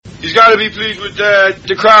He's got to be pleased with that.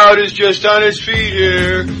 The crowd is just on its feet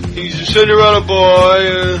here. He's a Cinderella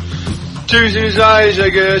boy. Tears in his eyes, I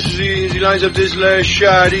guess, as he lines up this last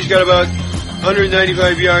shot. He's got about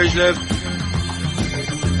 195 yards left.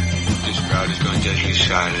 This crowd is going deadly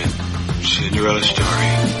silent. Cinderella story,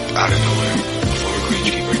 out of nowhere, before a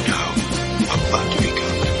greenskeeper now, about to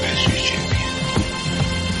become the Masters champion.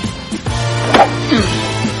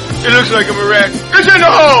 It looks like a wreck. It's in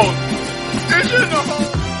the hole! It's in the hole!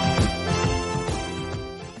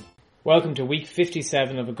 Welcome to week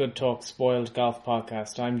 57 of a Good Talk Spoiled Golf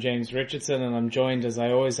podcast. I'm James Richardson and I'm joined as I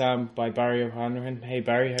always am by Barry O'Hanrahan. Hey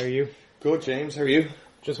Barry, how are you? Good, James, how are you?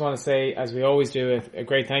 Just want to say, as we always do, a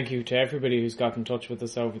great thank you to everybody who's got in touch with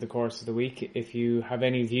us over the course of the week. If you have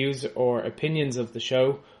any views or opinions of the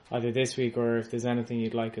show, either this week or if there's anything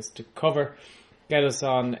you'd like us to cover, get us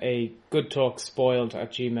on a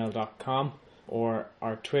goodtalkspoiled@gmail.com, or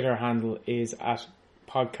our Twitter handle is at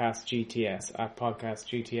podcastgts.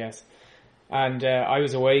 And I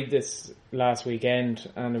was away this last weekend,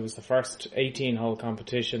 and it was the first 18-hole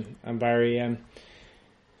competition. And Barry,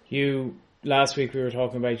 last week we were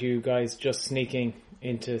talking about you guys just sneaking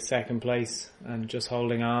into second place and just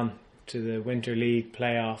holding on to the Winter League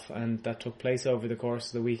playoff, and that took place over the course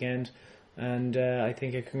of the weekend. And I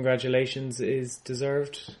think a congratulations is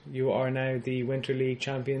deserved. You are now the Winter League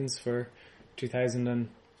champions for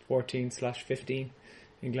 2014/15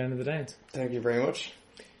 in Glen of the Downs. Thank you very much.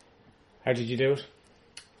 How did you do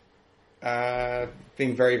it?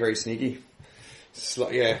 Being very, very sneaky.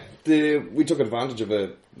 We took advantage of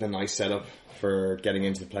the nice setup for getting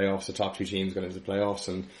into the playoffs. The top two teams got into the playoffs,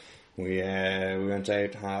 and we went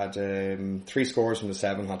out, had 3 scores from the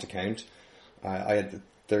 7 had to count. I had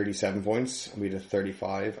 37 points, we had a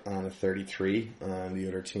 35 and a 33, and the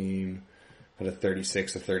other team had a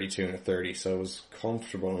 36, a 32 and a 30, so it was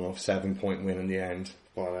comfortable enough 7-point win in the end.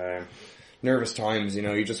 But nervous times,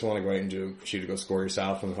 you just want to go out and shoot a good score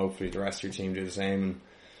yourself, and hopefully the rest of your team do the same, and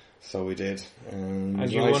so we did.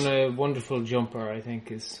 And you won a wonderful jumper, I think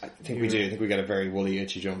we do. I think we got a very woolly,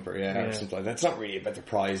 itchy jumper, or something like that. It's not really about the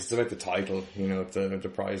prize, it's about the title.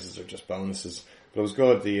 The prizes are just bonuses. But it was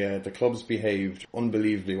good. The clubs behaved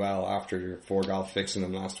unbelievably well after 4Golf fixing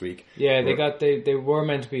them last week. Yeah, they were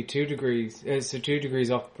meant to be 2 degrees, so 2 degrees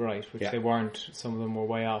upright, which they weren't. Some of them were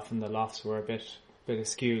way off, and the lofts were a bit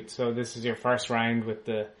skewed. So this is your first round with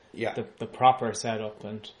the proper setup,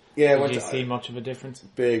 and did you see much of a difference?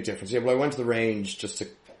 Big difference. Yeah, well, I went to the range just to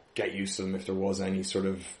get used to them if there was any sort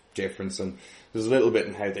of difference, and there's a little bit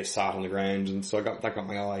in how they sat on the ground, and so that got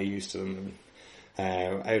my eye used to them. And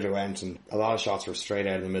out I went, and a lot of shots were straight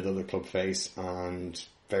out of the middle of the club face and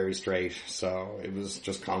very straight, so it was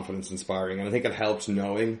just confidence inspiring, and I think it helped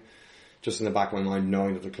just in the back of my mind,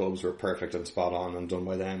 knowing that the clubs were perfect and spot on and done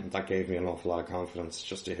by them. That gave me an awful lot of confidence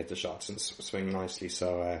just to hit the shots and swing nicely.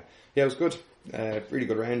 So, it was good. Really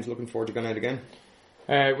good round. Looking forward to going out again.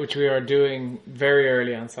 Which we are doing very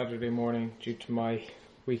early on Saturday morning due to my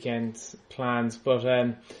weekend plans. But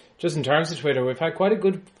just in terms of Twitter, we've had quite a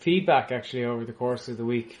good feedback actually over the course of the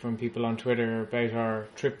week from people on Twitter about our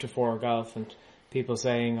trip to 4Golf, and people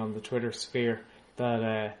saying on the Twitter sphere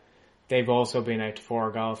that they've also been out to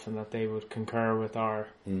 4Golf, and that they would concur with our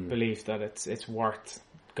belief that it's worth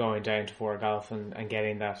going down to 4Golf and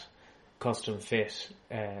getting that custom fit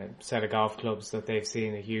set of golf clubs, that they've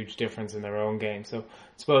seen a huge difference in their own game. So I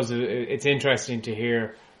suppose it's interesting to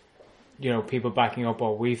hear, people backing up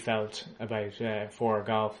what we felt about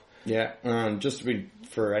 4Golf. Yeah, and just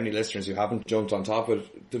for any listeners who haven't jumped on top of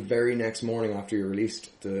it, the very next morning after you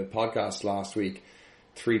released the podcast last week,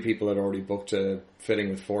 3 people had already booked a fitting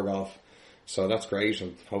with 4Golf. So that's great,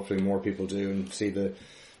 and hopefully more people do and see the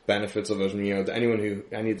benefits of it. And any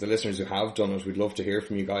of the listeners who have done it, we'd love to hear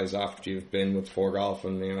from you guys after you've been with 4Golf,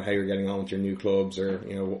 and how you're getting on with your new clubs, or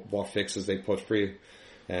what fixes they put for you.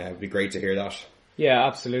 It'd be great to hear that. Yeah,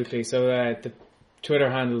 absolutely. So the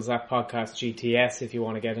Twitter handle's at podcastgts if you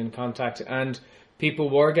want to get in contact. And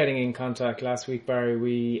people were getting in contact last week, Barry.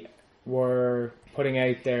 We were putting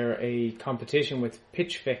out there a competition with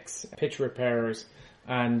pitch repairers,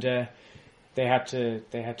 and they had to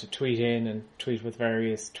tweet in and tweet with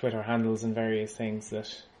various Twitter handles and various things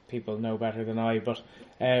that people know better than I. But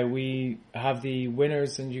we have the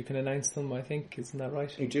winners, and you can announce them, I think. Isn't that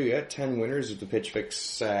right? You do, yeah. 10 winners of the Pitch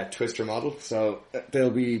Fix Twister model. So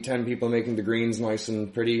there'll be 10 people making the greens nice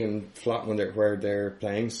and pretty and flat where they're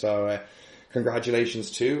playing. So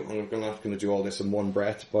congratulations too. I'm not going to do all this in one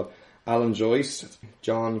breath, but Alan Joyce,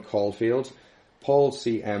 John Caulfield, Paul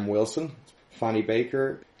C.M. Wilson, Fanny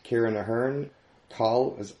Baker, Kieran Ahern,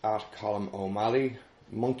 Col is at Colin O'Malley,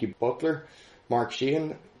 Monkey Butler, Mark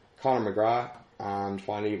Sheehan, Conor McGrath, and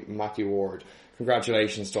finally Matthew Ward.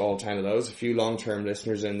 Congratulations to all 10 of those. A few long-term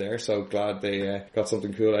listeners in there, so glad they got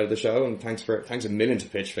something cool out of the show. And thanks a million to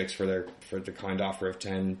Pitch Fix for the kind offer of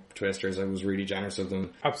 10 twisters. I was really generous of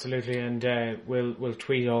them. Absolutely, and we'll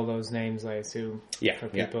tweet all those names, I assume. Yeah, for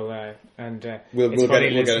people. And we'll get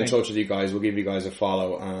in touch with you guys. We'll give you guys a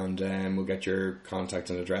follow, and we'll get your contact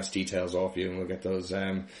and address details off you, and we'll get those.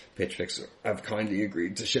 Pitch Fix have kindly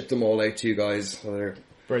agreed to ship them all out to you guys. So they're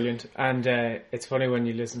brilliant. And it's funny when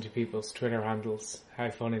you listen to people's Twitter handles, how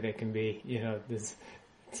funny they can be. You know,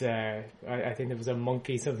 I think there was a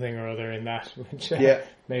monkey something or other in that, which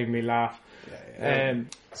made me laugh.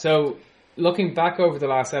 So looking back over the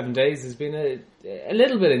last 7 days, there's been a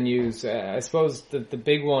little bit of news. I suppose the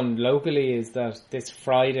big one locally is that this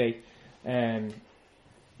Friday, the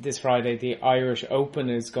Irish Open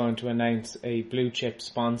is going to announce a blue chip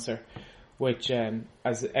sponsor, which,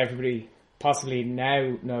 as everybody possibly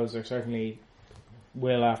now knows, or certainly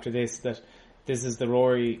will after this, that this is the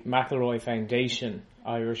Rory McIlroy Foundation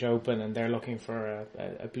Irish Open, and they're looking for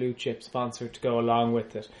a blue chip sponsor to go along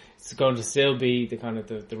with it. It's going to still be the kind of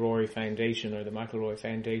the Rory Foundation or the McIlroy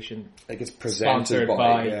Foundation. Like it's presented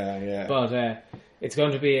by. But it's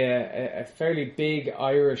going to be a fairly big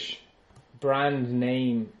Irish brand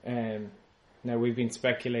name. Now we've been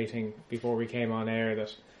speculating before we came on air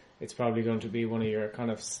that it's probably going to be one of your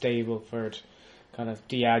kind of Stableford, kind of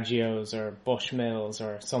Diageo's or Bushmills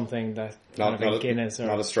or something that not a Guinness or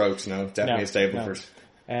not a Strokes, no, definitely a Stableford.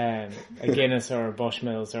 No. A Guinness or a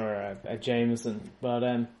Bushmills or a Jameson, but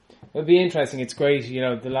it'll be interesting. It's great, you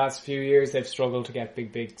know. The last few years they've struggled to get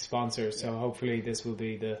big sponsors, so hopefully this will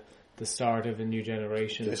be the start of a new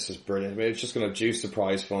generation. This is brilliant. I mean, it's just going to juice the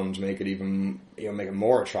prize fund, make it even, make it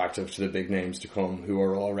more attractive to the big names to come, who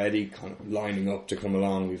are already kind of lining up to come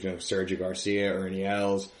along. We've Sergio Garcia, Ernie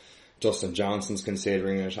Els, Dustin Johnson's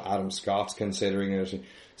considering it, Adam Scott's considering it.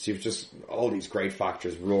 So you've just all these great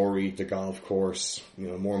factors. Rory, the golf course,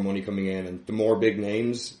 more money coming in, and the more big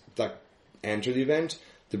names that enter the event,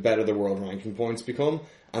 the better the world ranking points become,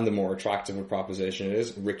 and the more attractive a proposition it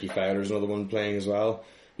is. Ricky Fowler's another one playing as well.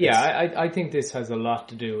 Yeah, I think this has a lot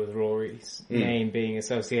to do with Rory's name being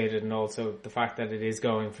associated, and also the fact that it is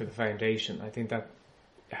going for the foundation. I think that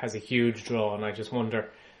has a huge draw, and I just wonder,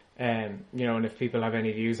 and if people have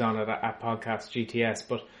any views on it at Podcast GTS,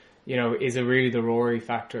 but is it really the Rory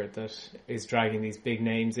factor that is dragging these big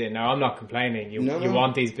names in? Now, I'm not complaining. You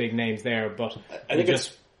want these big names there, but I think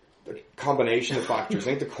it's a combination of factors. I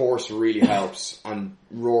think the course really helps, and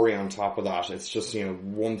Rory on top of that. It's just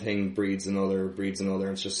one thing breeds another,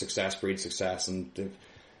 and it's just success breeds success, and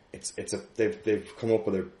they've come up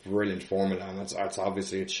with a brilliant formula, and it's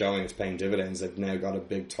obviously it's showing, it's paying dividends. They've now got a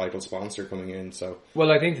big title sponsor coming in. So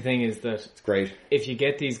well, I think the thing is that it's great if you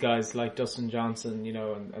get these guys like Dustin Johnson,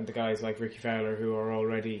 and the guys like Ricky Fowler who are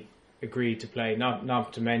already agreed to play.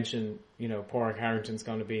 Not to mention Porrick Harrington's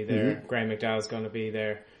going to be there, Graham McDowell's going to be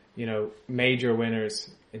there. Major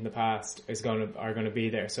winners in the past are going to be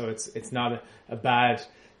there. So it's not a bad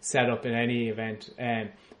setup in any event.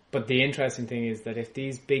 But the interesting thing is that if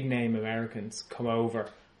these big name Americans come over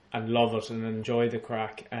and love it and enjoy the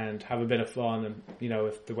crack and have a bit of fun, and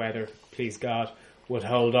if the weather, please God, would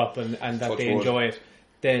hold up and that they enjoy it,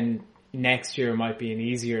 then next year might be an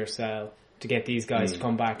easier sell to get these guys to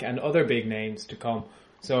come back and other big names to come.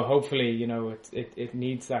 So hopefully, it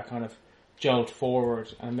needs that kind of jolt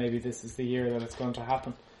forward, and maybe this is the year that it's going to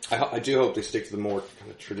happen. I do hope they stick to the more kind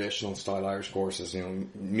of traditional style Irish courses.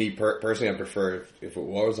 Me personally, I prefer if it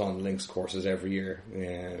was on links courses every year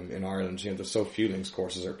in Ireland. There's so few links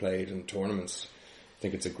courses are played in tournaments. I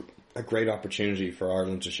think it's a great opportunity for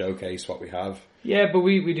Ireland to showcase what we have. Yeah, but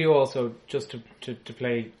we do also, just to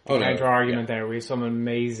play the counter argument there, we have some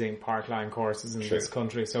amazing parkline courses in this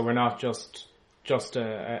country, so we're not just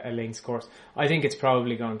a links course. I think it's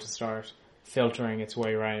probably going to start filtering its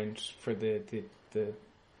way around for the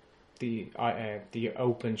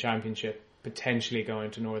Open Championship potentially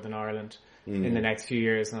going to Northern Ireland in the next few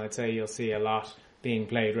years, and I'd say you'll see a lot being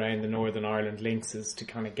played around the Northern Ireland linkses to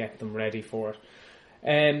kind of get them ready for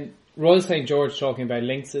it. Royal St George, talking about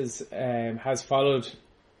linkses, has followed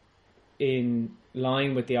in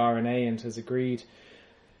line with the RNA and has agreed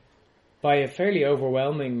by a fairly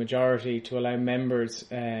overwhelming majority to allow members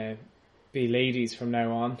be ladies from now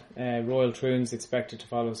on. Royal Troon's expected to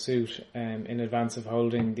follow suit in advance of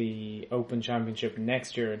holding the Open Championship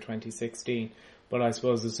next year in 2016. But I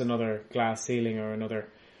suppose it's another glass ceiling or another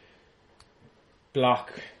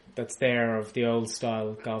block that's there of the old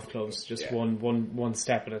style golf clubs, just one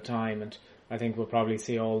step at a time. And I think we'll probably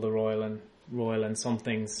see all the Royal and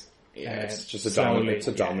somethings. It's just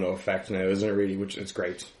a domino effect now, isn't it? Really, which is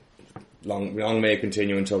great. long may it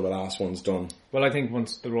continue until the last one's done. Well, I think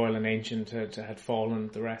once the Royal and Ancient had fallen,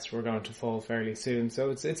 the rest were going to fall fairly soon. So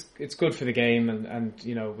it's good for the game, and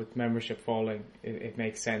you know, with membership falling, it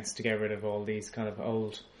makes sense to get rid of all these kind of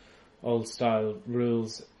old style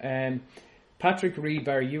rules. Patrick Reed,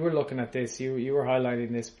 Barry, you were looking at this. You were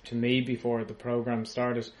highlighting this to me before the programme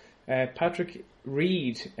started. Patrick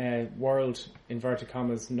Reed, world inverted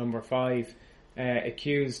commas number 5,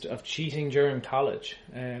 accused of cheating during college.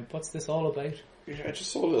 What's this all about? I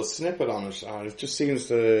just saw a little snippet on it, and it just seems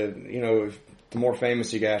to, you know, if the more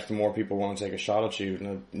famous you get, the more people want to take a shot at you.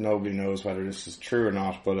 Now, nobody knows whether this is true or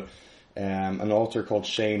not, but an author called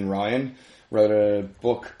Shane Ryan wrote a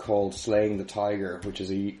book called Slaying the Tiger, which is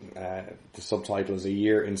the subtitle is A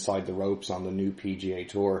Year Inside the Ropes on the new PGA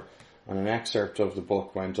Tour. And an excerpt of the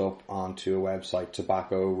book went up onto a website,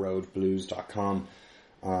 tobaccoroadblues.com.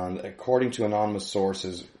 And according to anonymous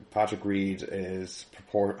sources, Patrick Reed had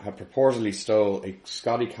purportedly stole a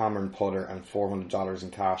Scotty Cameron putter and $400 in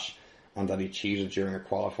cash, and that he cheated during a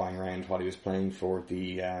qualifying round while he was playing for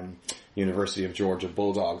the University of Georgia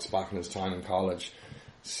Bulldogs back in his time in college.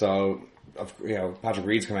 So, you know, Patrick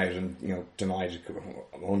Reed's come out and, you know, denied it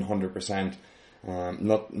 100%.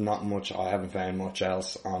 Not much. I haven't found much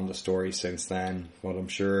else on the story since then, but I'm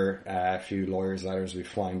sure a few lawyers' letters will be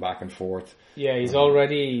flying back and forth. Yeah, he's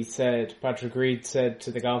already said. Patrick Reed said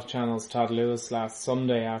to the Golf Channel's Todd Lewis last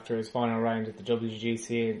Sunday after his final round at the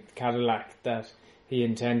WGC in Cadillac that he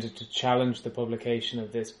intended to challenge the publication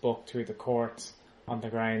of this book through the courts on the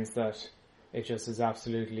grounds that it just is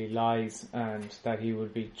absolutely lies, and that he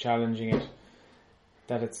would be challenging it,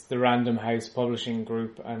 that it's the Random House Publishing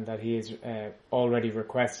Group, and that he has already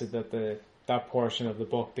requested that that portion of the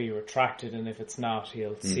book be retracted, and if it's not,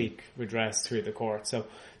 he'll seek redress through the court. So,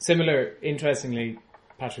 interestingly,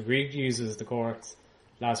 Patrick Reed uses the courts.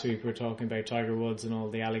 Last week we were talking about Tiger Woods and all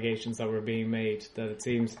the allegations that were being made, that it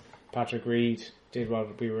seems Patrick Reed did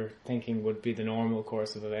what we were thinking would be the normal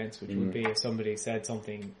course of events, which would be if somebody said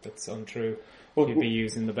something that's untrue, he'd be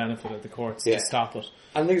using the benefit of the courts to stop it.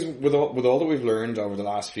 And things with all that we've learned over the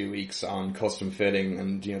last few weeks on custom fitting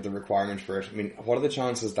and, you know, the requirement for it, I mean, what are the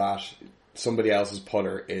chances that somebody else's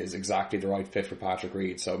putter is exactly the right fit for Patrick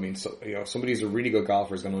Reed? So, I mean, you know, somebody who's a really good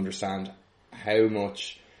golfer is going to understand how you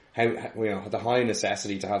know, the high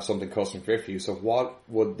necessity to have something custom fit for you. So what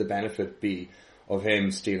would the benefit be of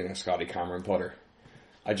him stealing a Scotty Cameron putter?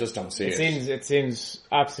 I just don't see it. It seems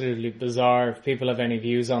absolutely bizarre. If people have any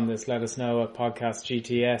views on this, let us know at Podcast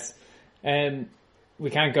GTS. We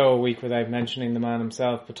can't go a week without mentioning the man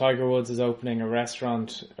himself, but Tiger Woods is opening a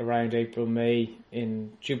restaurant around April, May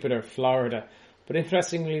in Jupiter, Florida. But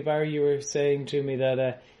interestingly, Barry, you were saying to me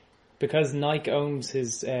that because Nike owns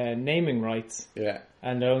his naming rights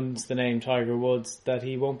and owns the name Tiger Woods, that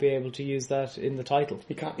he won't be able to use that in the title.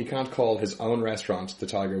 He can't call his own restaurant the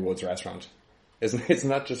Tiger Woods restaurant. Isn't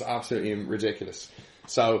that just absolutely ridiculous?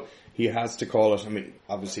 So he has to call it. I mean,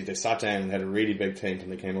 obviously they sat down and had a really big think,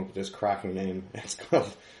 and they came up with this cracking name. It's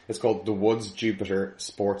called the Woods Jupiter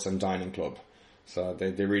Sports and Dining Club. So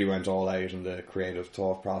they really went all out in the creative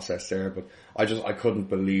thought process there. But I couldn't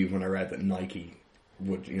believe when I read that Nike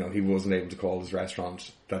would, you know, he wasn't able to call his restaurant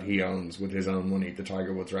that he owns with his own money the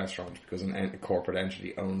Tiger Woods restaurant, because a corporate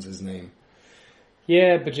entity owns his name.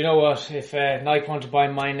 Yeah, but you know what? If Nike want to buy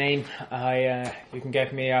my name, you can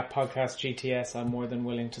get me at Podcast GTS. I'm more than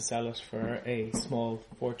willing to sell it for a small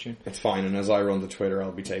fortune. It's fine, and as I run the Twitter,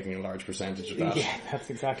 I'll be taking a large percentage of that. Yeah,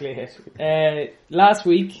 that's exactly it. Last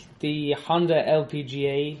week, the Honda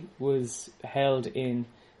LPGA was held in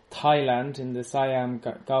Thailand in the Siam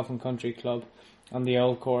Golf and Country Club on the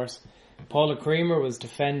old course. Paula Creamer was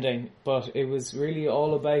defending, but it was really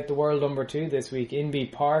all about the world number 2 this week.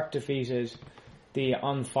 Inbee Park defeated the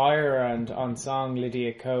on fire and on song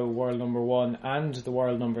Lydia Ko, world number 1, and the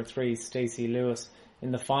world number 3, Stacey Lewis,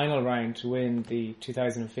 in the final round to win the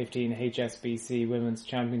 2015 HSBC Women's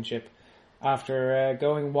Championship after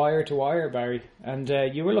going wire to wire, Barry. And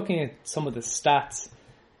you were looking at some of the stats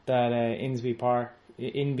that Inbee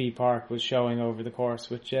Park was showing over the course,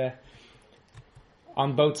 which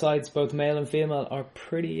on both sides, both male and female, are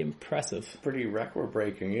pretty impressive. Pretty record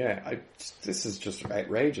breaking, yeah. This is just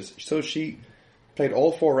outrageous. So she played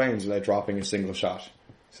all 4 rounds without dropping a single shot.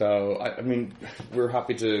 So, I mean, we're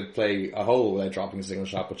happy to play a hole without dropping a single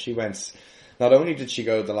shot, but she went, not only did she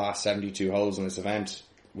go the last 72 holes in this event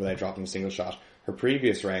without dropping a single shot, her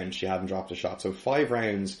previous round she hadn't dropped a shot. So 5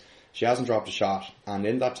 rounds, she hasn't dropped a shot, and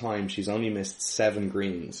in that time she's only missed 7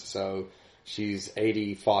 greens. So she's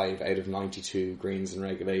 85 out of 92 greens in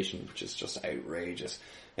regulation, which is just outrageous.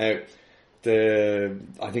 Now,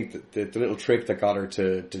 I think the little trick that got her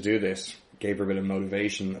to do this gave her a bit of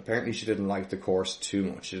motivation. Apparently she didn't like the course too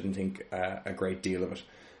much. She didn't think a great deal of it.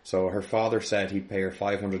 So her father said he'd pay her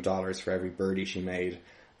 $500 for every birdie she made,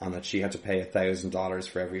 and that she had to pay $1,000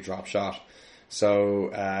 for every drop shot.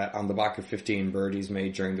 So on the back of 15 birdies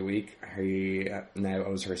made during the week, he now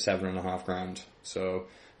owes her $7,500. So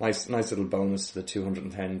nice little bonus to the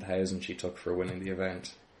 210,000 she took for winning the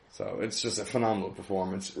event. So it's just a phenomenal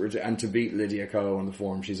performance, and to beat Lydia Ko on the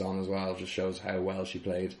form she's on as well just shows how well she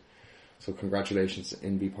played. So congratulations,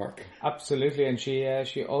 Inbee Park. Absolutely, and she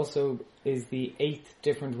also is the 8th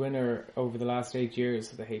different winner over the last 8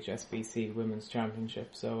 years of the HSBC Women's Championship.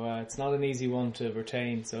 So it's not an easy one to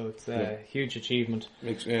retain, so it's a huge achievement.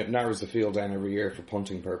 It narrows the field down every year for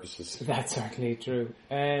punting purposes. That's certainly true.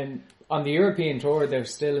 On the European Tour, they're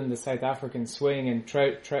still in the South African swing, and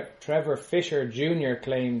Trevor Fisher Jr.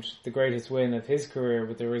 claimed the greatest win of his career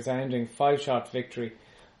with a resounding 5-shot victory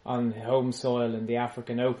on home soil in the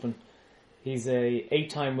African Open. He's a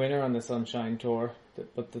 8-time winner on the Sunshine Tour,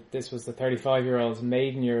 but this was the 35-year-old's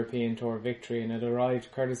maiden European Tour victory, and it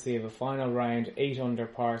arrived courtesy of a final round 8 under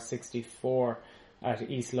par 64 at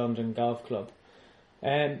East London Golf Club.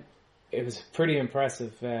 It was a pretty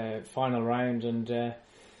impressive final round, and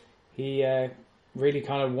he really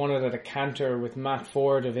kind of won it at a canter, with Matt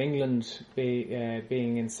Ford of England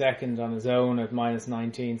being in second on his own at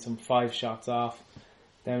 -19, some 5 shots off.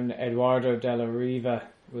 Then Eduardo Della Riva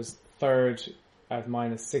was third at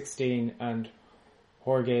 -16, and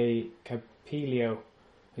Jorge Capillo,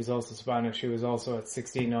 who's also Spanish, who was also at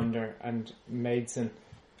 16 under, and Madsen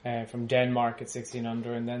from Denmark at 16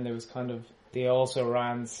 under, and then there was kind of the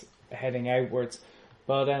also-rans heading outwards.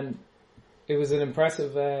 But it was an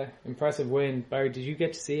impressive win. Barry, did you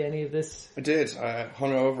get to see any of this? I did. I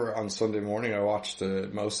hung over on Sunday morning. I watched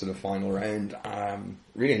most of the final round.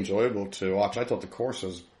 Really enjoyable to watch. I thought the course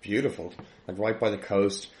was beautiful, like right by the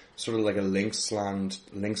coast, sort of like a links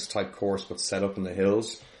type course, but set up in the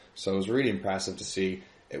hills. So it was really impressive to see.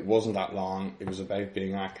 It wasn't that long. It was about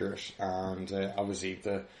being accurate, and obviously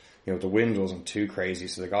the wind wasn't too crazy,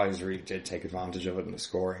 so the guys really did take advantage of it in the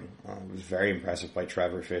scoring. It was very impressive by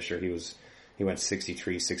Trevor Fisher. He went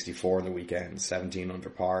 63-64 on the weekend, 17 under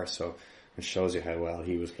par, so it shows you how well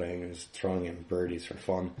he was playing. He was throwing in birdies for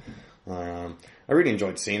fun. I really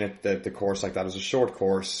enjoyed seeing it. The course like that is a short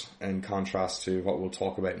course, in contrast to what we'll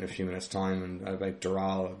talk about in a few minutes' time, and about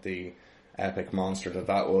Doral, the epic monster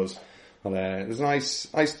that was. But it was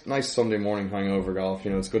nice Sunday morning hangover golf.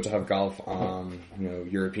 It's good to have golf on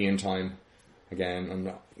European time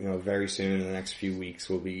again, and very soon in the next few weeks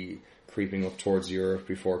we'll be creeping up towards Europe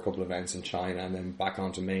before a couple of events in China, and then back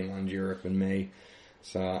onto mainland Europe in May.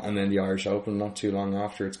 So, and then the Irish Open not too long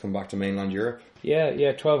after it's come back to mainland Europe.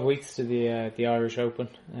 Yeah, 12 weeks to the Irish Open.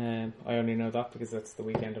 I only know that because that's the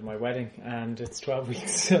weekend of my wedding, and it's 12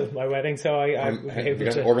 weeks till my wedding, so I'm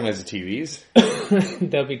able to organise the TVs.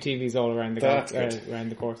 There'll be TVs all around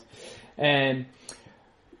the course.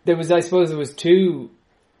 There was 2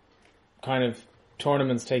 kind of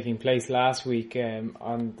tournaments taking place last week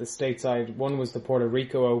on the stateside. One was the Puerto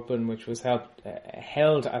Rico Open, which was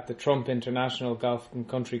held at the Trump International Golf and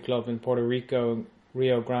Country Club in Puerto Rico,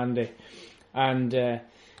 Rio Grande. And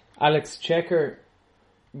Alex Checker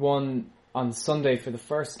won on Sunday for the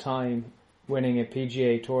first time, winning a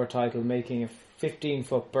PGA Tour title, making a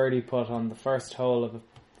 15-foot birdie putt on the first hole of a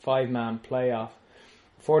 5-man playoff.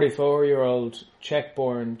 44-year-old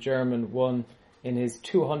Czech-born German won in his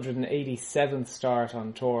 287th start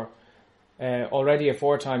on tour. Already a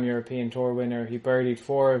 4-time European Tour winner, he birdied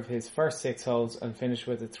 4 of his first 6 holes and finished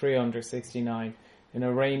with a 3 under 69 in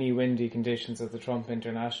a rainy, windy conditions at the Trump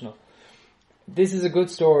International. This is a good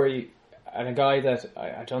story, and a guy that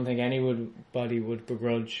I don't think anybody would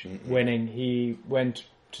begrudge winning. He went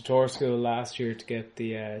to tour school last year to get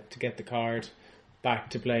the card back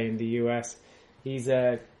to play in the US. He's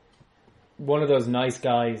one of those nice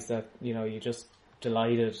guys that you're just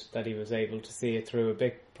delighted that he was able to see it through,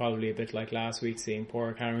 probably a bit like last week seeing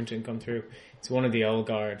Porrick Harrington come through. It's one of the old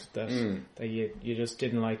guard that you just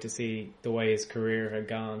didn't like to see the way his career had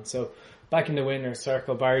gone. So back in the winner's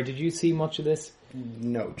circle, Barry, did you see much of this?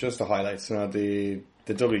 No, just the highlights. The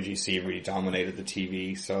WGC really dominated the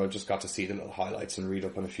TV, so I just got to see the little highlights and read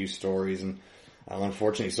up on a few stories. And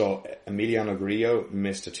unfortunately, so Emiliano Grillo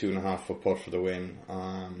missed a 2.5-foot putt for the win,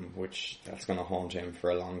 which that's going to haunt him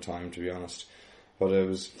for a long time, to be honest. But it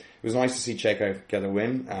was nice to see Checo get a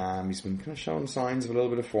win. He's been kind of showing signs of a little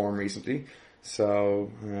bit of form recently.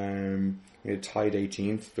 So he had tied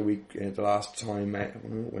 18th the last time.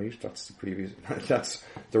 Wait, that's the previous. That's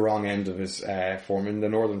the wrong end of his form. In the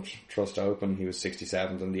Northern Trust Open, he was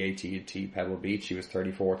 67th, and the AT&T Pebble Beach, he was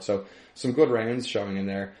 34th. So some good rounds showing in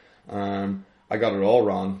there. I got it all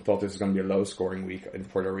wrong. Thought this was going to be a low-scoring week in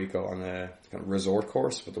Puerto Rico on a kind of resort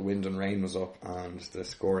course, but the wind and rain was up, and the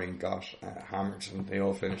scoring got hammered, and they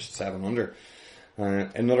all finished 7 under.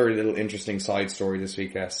 Another little interesting side story this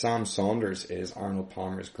week: Sam Saunders is Arnold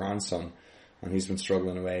Palmer's grandson, and he's been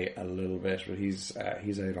struggling away a little bit, but he's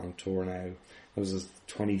out on tour now. It was his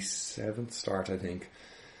 27th start, I think,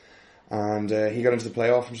 and he got into the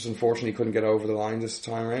playoff, and just unfortunately couldn't get over the line this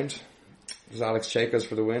time around. It was Alex Checa's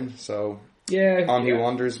for the win, so. On he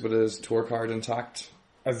wanders with his tour card intact.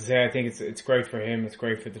 As I say, I think it's great for him. It's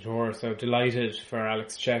great for the tour. So delighted for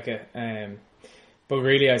Alex Checa. But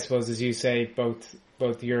really, I suppose, as you say, both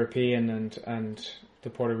the European and the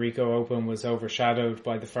Puerto Rico Open was overshadowed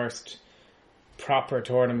by the first proper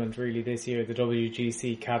tournament really this year, the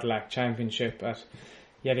WGC Cadillac Championship.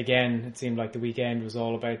 Yet again, it seemed like the weekend was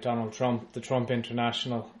all about Donald Trump, the Trump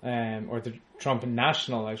International, or the Trump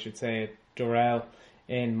National, I should say, at Doral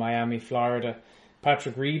in Miami, Florida.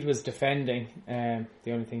 Patrick Reed was defending.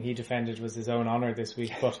 The only thing he defended was his own honour this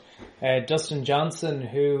week. But Dustin Johnson,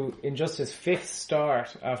 who in just his 5th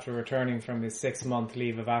start after returning from his 6-month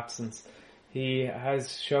leave of absence, he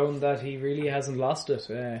has shown that he really hasn't lost it.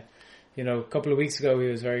 A couple of weeks ago he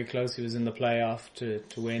was very close. He was in the playoff to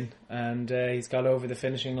win, and he's got over the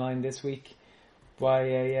finishing line this week by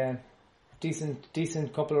a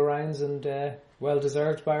decent couple of rounds, and well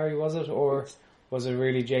deserved. Barry, was it, or was it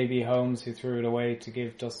really JB Holmes who threw it away to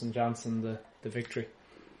give Dustin Johnson the victory?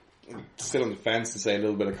 Still on the fence to say a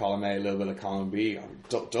little bit of column A, a little bit of column B.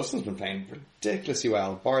 Dustin's been playing ridiculously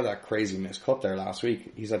well, bar that crazy missed cut there last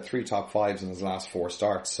week. He's had 3 top 5s in his last 4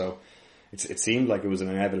 starts, so it seemed like it was an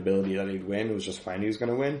inevitability that he'd win. It was just when he was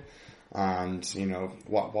going to win. And,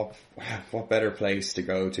 what better place to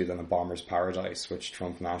go to than a bomber's paradise, which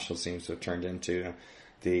Trump National seems to have turned into.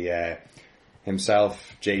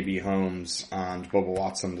 Himself, JB Holmes, and Bubba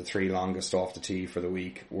Watson, the 3 longest off the tee for the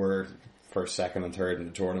week, were first, second, and third in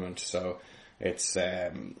the tournament. So it's,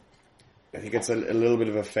 I think it's a little bit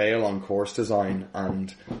of a fail on course design,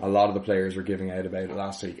 and a lot of the players were giving out about it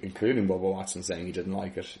last week, including Bubba Watson, saying he didn't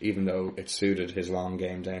like it, even though it suited his long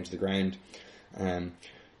game down to the ground.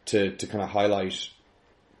 To kind of highlight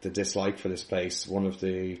the dislike for this place, one of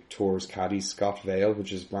the tour's caddies, Scott Vale,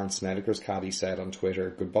 which is Brant Snedeker's caddy, said on Twitter,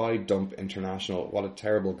 "Goodbye Dump International, what a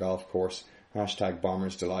terrible golf course,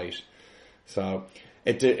 #Bombers Delight." So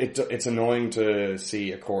it's annoying to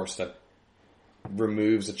see a course that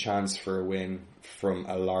removes a chance for a win from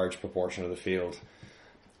a large proportion of the field.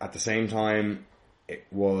 At the same time, it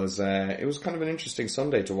was kind of an interesting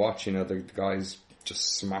Sunday to watch. The guys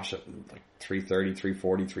just smash it like 330,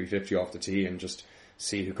 340, 350 off the tee and just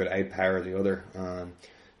see who could outpower the other.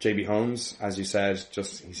 JB Holmes, as you said,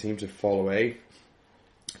 he seemed to fall away.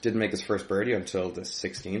 Didn't make his first birdie until the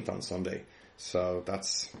 16th on Sunday. So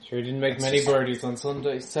that's... Sure, he didn't make many birdies on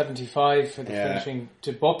Sunday. 75 for the finishing.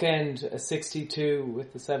 To bookend a 62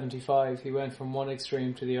 with the 75, he went from one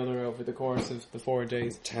extreme to the other over the course of the 4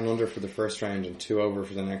 days. 10 under for the first round and 2 over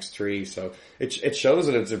for the next 3. So it shows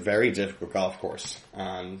that it's a very difficult golf course.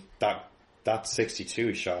 And that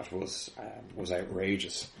 62 shot was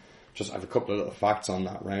outrageous. I have a couple of little facts on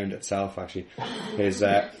that round itself, actually.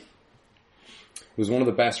 It was one of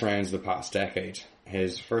the best rounds of the past decade.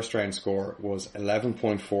 His first round score was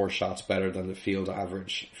 11.4 shots better than the field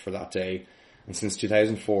average for that day. And since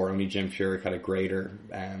 2004, only Jim Furyk had a greater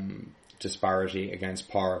disparity against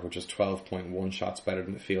par, which was 12.1 shots better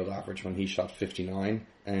than the field average when he shot 59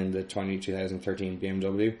 in the 2013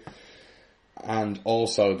 BMW. And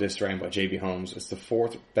also this round by JB Holmes, it's the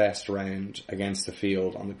 4th best round against the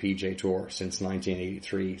field on the PGA Tour since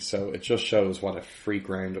 1983. So it just shows what a freak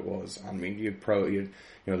round it was. I mean,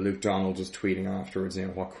 Luke Donald was tweeting afterwards,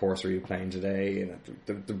 what course are you playing today? And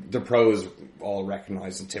the pros all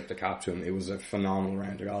recognised and tipped the cap to him. It was a phenomenal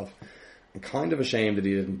round of golf. I'm kind of ashamed that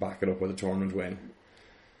he didn't back it up with a tournament win.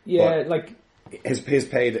 Yeah, but his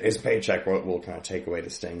paycheck will kind of take away the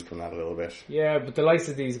sting from that a little bit. Yeah, but the likes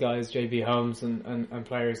of these guys, JB Holmes and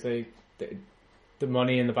players, the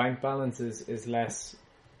money in the bank balance is less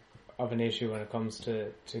of an issue when it comes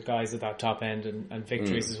to guys at that top end, and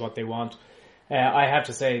victories is what they want. I have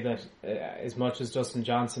to say that as much as Dustin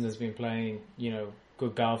Johnson has been playing,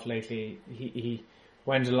 good golf lately, he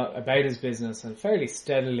went about his business and fairly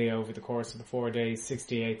steadily over the course of the 4 days,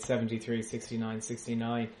 68, 73, 69,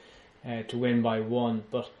 69. To win by 1,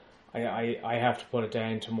 but I have to put it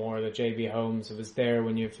down to more that JB Holmes. It was there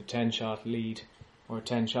when you have a 10-shot lead or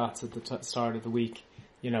 10 shots at the start of the week,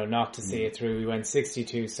 not to see it through. He went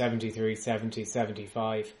 62, 73, 70,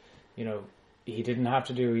 75. He didn't have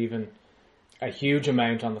to do even a huge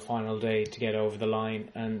amount on the final day to get over the line,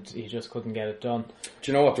 and he just couldn't get it done.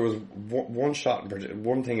 Do you know what? There was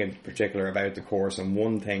one thing in particular about the course, and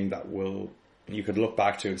one thing that you could look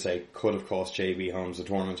back to and say could have cost JB Holmes the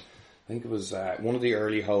tournament. I think it was one of the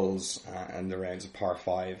early holes in the rounds of par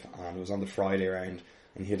 5, and it was on the Friday round,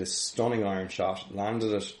 and he had a stunning iron shot,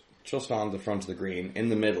 landed it just on the front of the green, in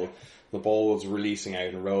the middle. The ball was releasing out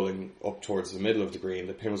and rolling up towards the middle of the green,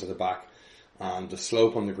 the pin was at the back, and the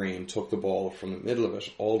slope on the green took the ball from the middle of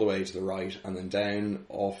it all the way to the right, and then down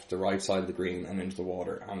off the right side of the green and into the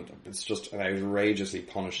water. And it's just an outrageously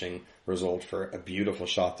punishing result for a beautiful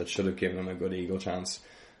shot that should have given him a good eagle chance.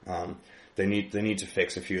 They need to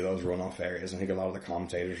fix a few of those runoff areas. I think a lot of the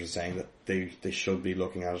commentators are saying that they should be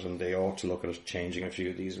looking at it, and they ought to look at changing a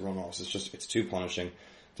few of these runoffs. It's too punishing.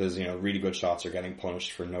 There's, really good shots are getting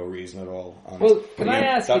punished for no reason at all. And, well, can I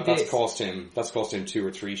ask you this? That's cost him 2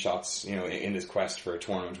 or 3 shots, in his quest for a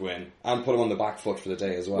tournament win, and put him on the back foot for the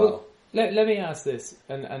day as well. Let me ask this,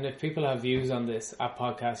 and if people have views on this at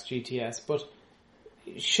Podcast GTS, but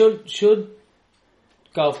should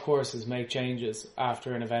golf courses make changes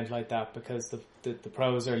after an event like that because the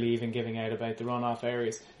pros are leaving, giving out about the runoff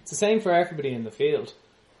areas? It's the same for everybody in the field.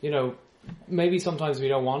 Maybe sometimes we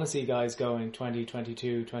don't want to see guys going 20,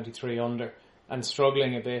 22, 23 under and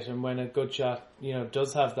struggling a bit, and when a good shot,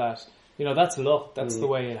 does have that, that's luck. That's the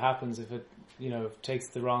way it happens. If it, takes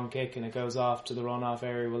the wrong kick and it goes off to the runoff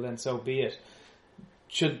area, well then so be it.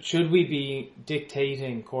 Should we be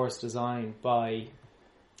dictating course design by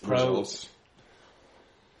pros? Results.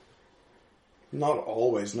 Not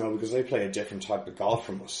always, no, because they play a different type of golf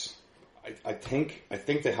from us. I think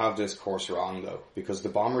they have this course wrong though, because the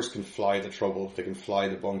bombers can fly the trouble, they can fly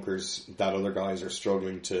the bunkers that other guys are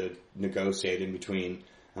struggling to negotiate in between,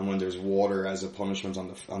 and when there's water as a punishment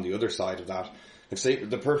on the other side of that, like say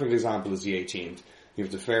the perfect example is the 18th. You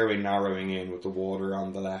have the fairway narrowing in with the water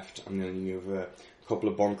on the left, and then you have a couple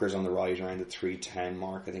of bunkers on the right around the 310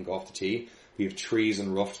 mark, I think, off the tee. We have trees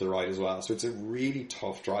and rough to the right as well, so it's a really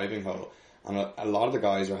tough driving hole. And a lot of the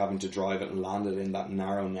guys are having to drive it and land it in that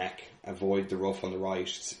narrow neck, avoid the rough on the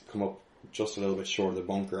right, come up just a little bit short of the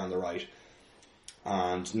bunker on the right,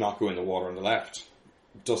 and not go in the water on the left.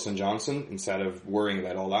 Dustin Johnson, instead of worrying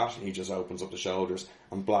about all that, he just opens up the shoulders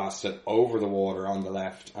and blasts it over the water on the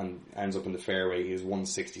left and ends up in the fairway. He's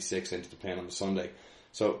 166 into the pin on the Sunday.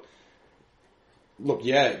 So, look,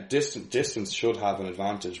 yeah, distance should have an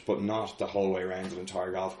advantage, but not the whole way around an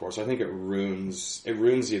entire golf course. I think it ruins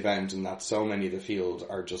the event, in that so many of the field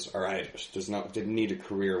are out of it. They need a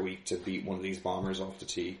career week to beat one of these bombers off the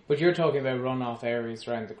tee. But you're talking about runoff areas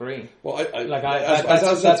around the green. Well,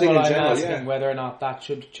 that's what I'm asking, whether or not that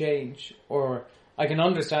should change. Or I can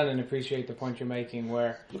understand and appreciate the point you're making,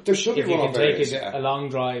 where look, there should if be you can take areas, a long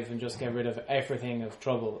drive and just get rid of everything of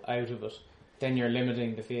trouble out of it, then you're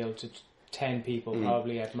limiting the field to 10 people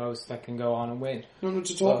probably at most that can go on and win. No,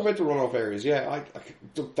 to talk about the runoff areas, yeah,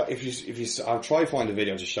 I'll try to find a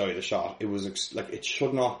video to show you the shot. It was it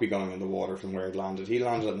should not be going in the water from where it landed. He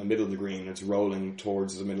landed it in the middle of the green. It's rolling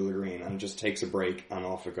towards the middle of the green, and it just takes a break and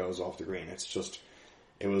off it goes off the green. It's just,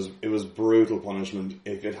 it was brutal punishment.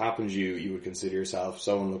 If it happened to you would consider yourself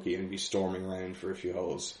so unlucky and be storming around for a few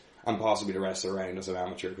holes, and possibly the rest of the round as an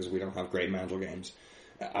amateur, because we don't have great mental games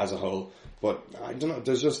as a whole. But I don't know,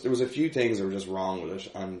 there was a few things that were just wrong with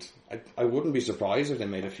it, and I wouldn't be surprised if they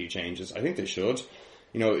made a few changes. I think they should.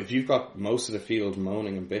 If you've got most of the field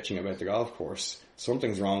moaning and bitching about the golf course,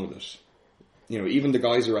 something's wrong with it. Even the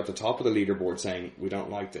guys who are at the top of the leaderboard saying, we don't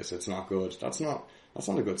like this, it's not good, that's not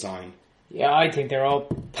a good sign. Yeah, I think they're all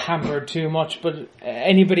pampered too much, but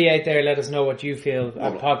anybody out there, let us know what you feel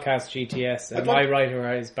at Podcast GTS. Am I right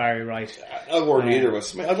or is Barry right? I'll work either of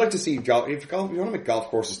us. I'd like to see golf. If you want to make golf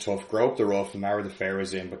courses tough, grow up the rough and narrow the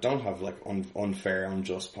fairways in, but don't have unfair,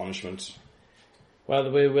 unjust punishment. Well,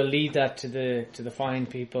 we'll lead that to the fine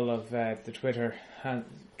people of the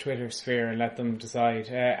Twitter sphere and let them decide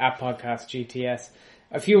at Podcast GTS.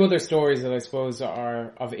 A few other stories that I suppose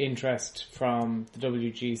are of interest from the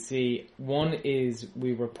WGC. One is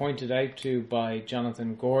we were pointed out to by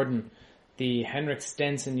Jonathan Gordon, the Henrik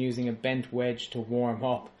Stenson using a bent wedge to warm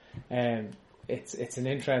up. It's an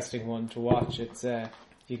interesting one to watch. It's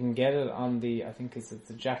you can get it on I think it's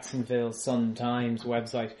the Jacksonville Sun-Times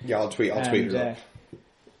website. Yeah, I'll tweet it up.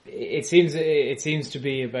 It seems to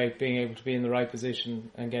be about being able to be in the right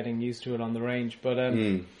position and getting used to it on the range. But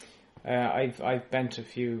I've bent a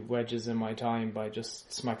few wedges in my time by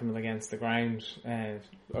just smacking them against the ground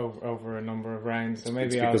over a number of rounds. So maybe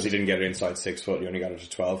it's because you didn't get it inside 6 foot. You only got it to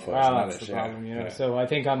 12 foot. Well, that's the problem, you know. So I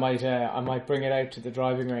think I might bring it out to the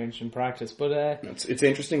driving range and practice. But it's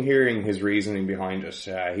interesting hearing his reasoning behind it.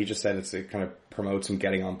 He just said it kind of promotes him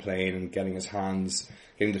getting on plane and getting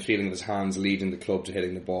the feeling of his hands leading the club to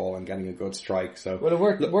hitting the ball and getting a good strike. So well,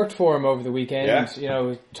 it worked for him over the weekend. Yeah. You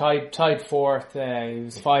know, tied fourth. He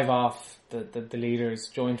was 5 off the leaders,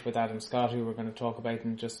 joint with Adam Scott, who we're going to talk about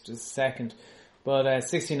in just a second. But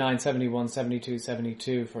 69, 71, 72,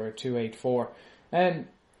 72 for a 2.84. And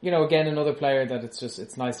you know, again, another player that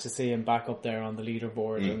it's nice to see him back up there on the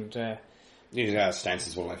leaderboard. And Stance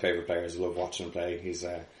is one of my favourite players. I love watching him play. He's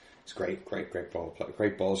great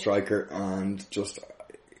ball striker, and just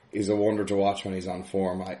he's a wonder to watch when he's on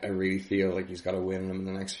form. I really feel like he's got a win in him in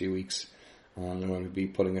the next few weeks, and I'm going to be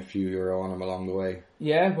putting a few euro on him along the way.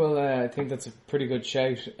 Yeah, well, I think that's a pretty good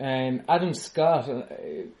shout. Adam Scott,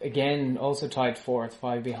 again, also tied fourth,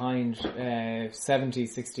 5 behind, 70,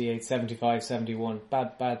 68, 75, 71.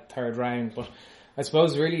 Bad third round, but I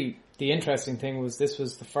suppose really the interesting thing was this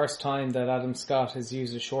was the first time that Adam Scott has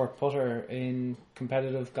used a short putter in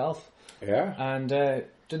competitive golf. Yeah. And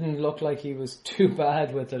didn't look like he was too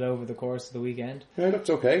bad with it over the course of the weekend. Yeah, he looked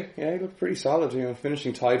okay. Yeah, he looked pretty solid. You know,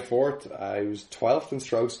 finishing tied fourth. He was 12th in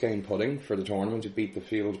strokes gained putting for the tournament. He beat the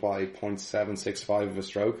field by 0.765 of a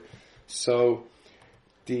stroke. So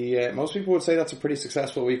most people would say that's a pretty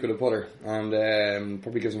successful week with a putter, and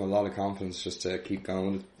probably gives him a lot of confidence just to keep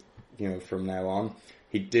going, you know, from now on.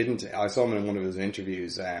 He didn't. I saw him in one of his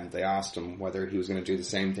interviews, and they asked him whether he was going to do the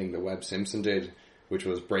same thing that Webb Simpson did, which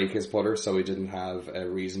was break his putter, so he didn't have a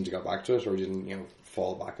reason to go back to it, or he didn't, you know,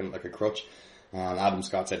 fall back in like a crutch. And Adam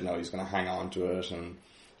Scott said no, he's going to hang on to it and,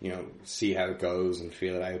 you know, see how it goes and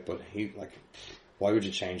feel it out. But he, like, why would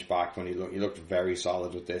you change back when he looked very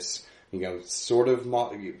solid with this? You know, sort of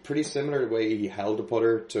pretty similar the way he held the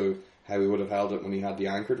putter to how he would have held it when he had the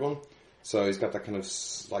anchored one. So he's got that kind of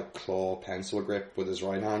like claw pencil grip with his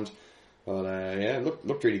right hand. But yeah,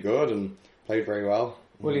 looked really good and played very well.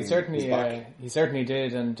 Well, he certainly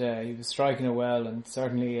did, and he was striking it well, and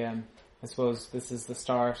certainly I suppose this is the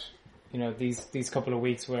start. You know, these couple of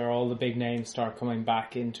weeks where all the big names start coming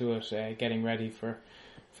back into it, getting ready for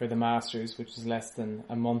the Masters, which is less than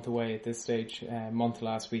a month away at this stage. Month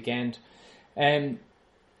last weekend.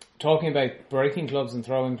 Talking about breaking clubs and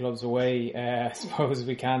throwing clubs away, I suppose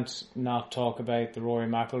we can't not talk about the Rory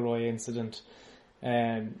McIlroy incident,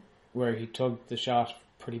 where he tugged the shot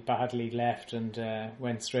pretty badly left and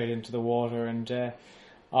went straight into the water, and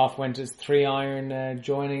off went his 3-iron,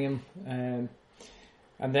 joining him.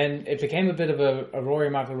 And then it became a bit of a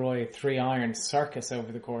Rory McIlroy 3-iron circus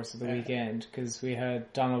over the course of the weekend, because we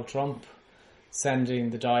had Donald Trump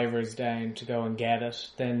sending the divers down to go and get it.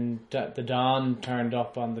 Then the Don turned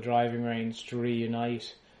up on the driving range to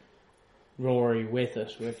reunite Rory with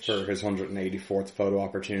it, which for his 184th photo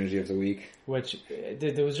opportunity of the week. Which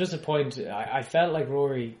there was just a point. I felt like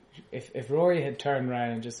Rory, if Rory had turned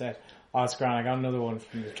around and just said, "Oh, it's grand, I got another one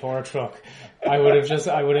from the tour truck," I would have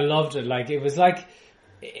loved it. Like, it was like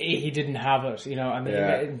he didn't have it, you know.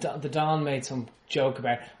 And the Don made some joke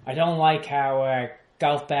about, I don't like how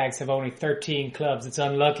golf bags have only 13 clubs. It's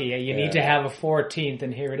unlucky. You need to have a 14th,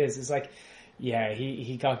 and here it is. It's like, yeah,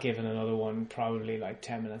 he got given another one probably like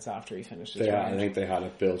 10 miners after he finished his round. I think they had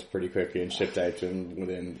it built pretty quickly and shipped out to him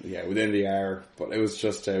within the hour. But it was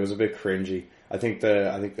just it was a bit cringy. I think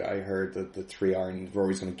I heard that the 3-iron,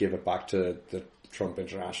 Rory's going to give it back to the Trump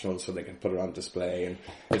International so they can put it on display, and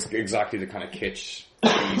it's exactly the kind of kitsch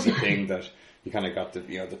easy thing that you kind of got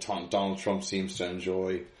the Donald Trump seems to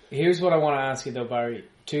enjoy. Here's what I want to ask you though, Barry.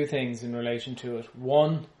 2 things in relation to it.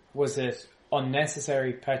 One, was it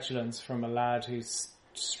unnecessary petulance from a lad who's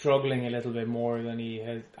struggling a little bit more than he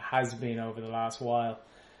has been over the last while?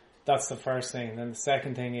 That's the first thing. And then the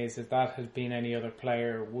second thing is, if that had been any other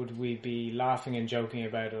player, would we be laughing and joking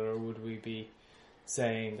about it, or would we be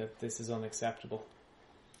saying that this is unacceptable?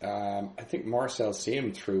 I think Marcel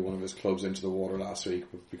Siem threw one of his clubs into the water last week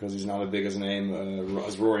because he's not as big as a name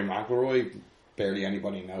as Rory McIlroy. Barely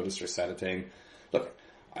anybody noticed or said a thing. Look,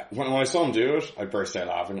 when I saw him do it, I burst out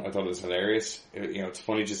laughing. I thought it was hilarious. It's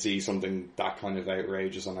funny to see something that kind of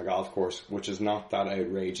outrageous on a golf course, which is not that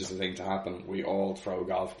outrageous a thing to happen. We all throw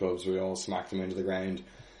golf clubs. We all smack them into the ground.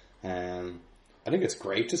 I think it's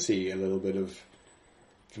great to see a little bit of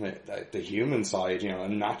the human side, a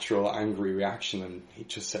natural angry reaction, and he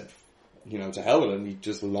just said, to hell with it, and he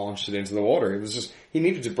just launched it into the water. It was just, he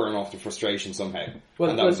needed to burn off the frustration somehow.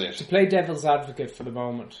 Well, and that was it. To play devil's advocate for the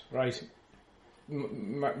moment, right?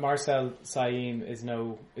 Marcel Saim is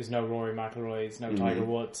no Rory McIlroy, is no Tiger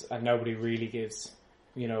Woods, and nobody really gives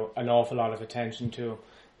an awful lot of attention to him.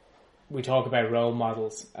 We talk about role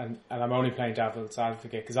models, and I'm only playing devil's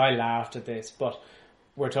advocate because I laughed at this, but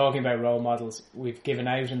we're talking about role models. We've given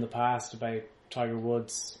out in the past about Tiger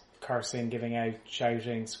Woods cursing, giving out,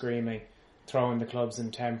 shouting, screaming, throwing the clubs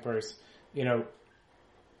in tempers.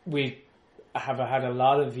 We have had a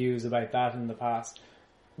lot of views about that in the past,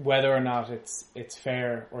 whether or not it's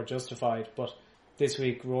fair or justified. But this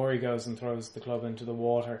week Rory goes and throws the club into the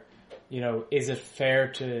water. Is it fair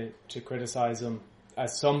to criticise him,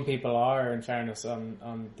 as some people are, in fairness,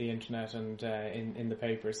 on the internet and in the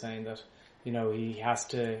paper, saying that he has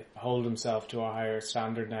to hold himself to a higher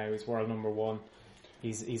standard now. He's world number one.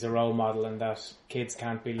 He's a role model, and that kids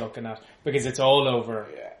can't be looking at, because it's all over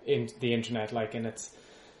in the internet.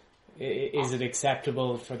 Is it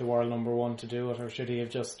acceptable for the world number one to do it, or should he have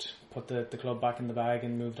just put the club back in the bag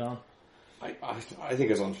and moved on? I think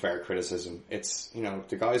it's unfair criticism. It's,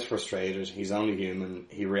 the guy's frustrated. He's only human.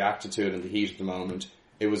 He reacted to it in the heat of the moment.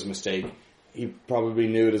 It was a mistake. He probably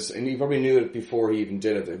knew it, and he probably knew it before he even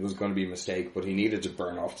did it. It was going to be a mistake, but he needed to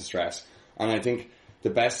burn off the stress. And I think the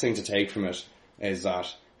best thing to take from it is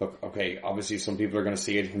that, look, okay, obviously some people are going to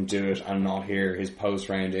see him do it and not hear his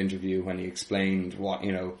post-round interview when he explained what,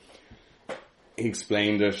 he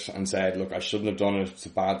explained it and said, look, I shouldn't have done it. It's a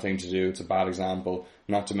bad thing to do. It's a bad example.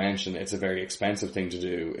 Not to mention, it's a very expensive thing to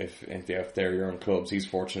do if they're your own clubs. He's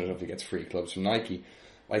fortunate if he gets free clubs from Nike.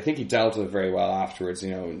 I think he dealt with it very well afterwards.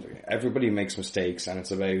 Everybody makes mistakes, and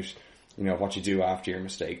it's about, what you do after your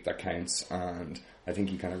mistake that counts. And I think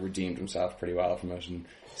he kind of redeemed himself pretty well from it and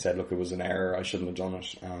said, look, it was an error. I shouldn't have done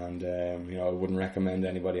it. And, I wouldn't recommend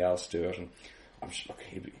anybody else do it. And I'm just, look,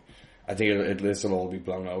 I think this will all be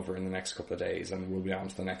blown over in the next couple of days, and we'll be on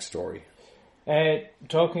to the next story.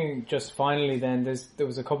 Talking just finally then, there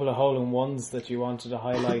was a couple of hole-in-ones that you wanted to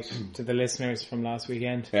highlight to the listeners from last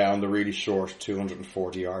weekend. Yeah, on the really short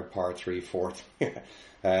 240-yard par 3 fourth.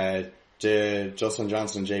 Justin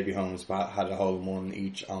Johnson and JB Holmes had a hole-in-one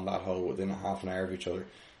each on that hole within a half an hour of each other.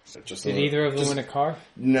 So Did either of them win a car?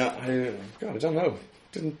 No, I don't know.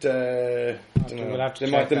 Don't know. We'll have to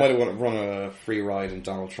they might have run a free ride in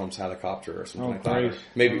Donald Trump's helicopter or something like that.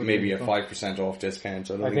 Maybe a 5% off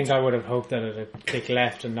discount. I think I would have hoped that it'd kick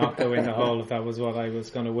left and not go in the hole if that was what I was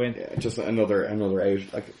going to win. Yeah, just another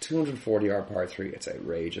out, like 240-yard par 3. It's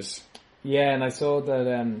outrageous. Yeah, and I saw that,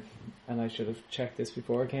 and I should have checked this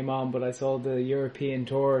before I came on, but I saw the European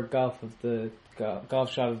Tour golf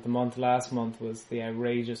shot of the month last month was the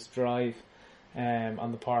outrageous drive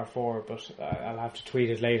on the par 4, but I'll have to tweet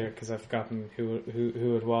it later because I've forgotten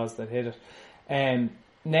who it was that hit it.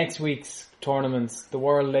 Next week's tournaments, the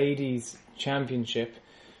World Ladies Championship,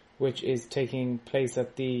 which is taking place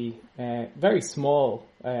at the very small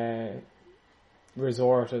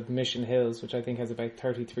resort of Mission Hills, which I think has about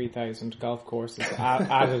 33,000 golf courses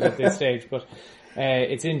added at this stage, but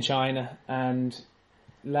it's in China. And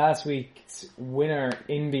last week's winner,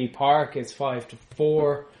 Inbee Park, is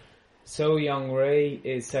 5-4. So Young Ray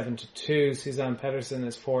is 7-2. Suzanne Pedersen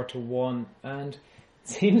is 4-1. And it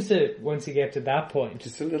seems that once you get to that point,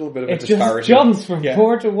 just a little bit of a it disparity. Just jumps from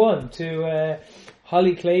 4-1 to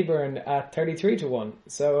Holly Claiborne at 33-1.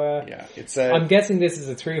 So it's I'm guessing this is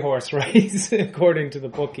a 3-horse race according to the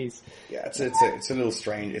bookies. Yeah, it's a little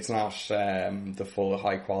strange. It's not the full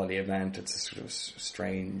high quality event. It's a sort of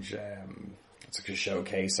strange. It's like a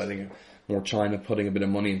showcase. I think more China putting a bit of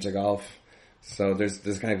money into golf. So there's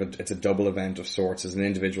kind of it's a double event of sorts. It's an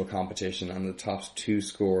individual competition, and the top 2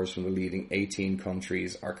 scores from the leading 18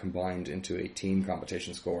 countries are combined into a team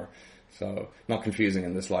competition score. So not confusing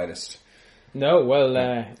in the slightest. No, well,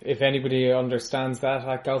 if anybody understands that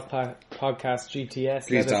at Golf Podcast GTS,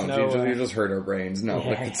 please let us don't. know. You just hurt our brains. No,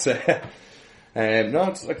 yeah.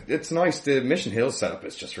 It's nice. The Mission Hill setup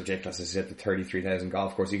is just ridiculous. It's at the 33,000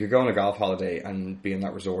 golf course. You could go on a golf holiday and be in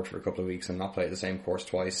that resort for a couple of weeks and not play the same course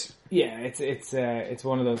twice. Yeah, it's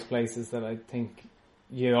one of those places that I think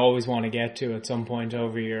you always want to get to at some point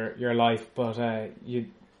over your life, but you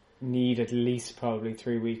need at least probably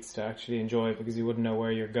 3 weeks to actually enjoy it because you wouldn't know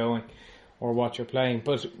where you're going or what you're playing.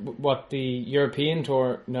 But what the European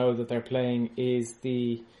Tour know that they're playing is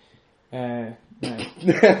the no.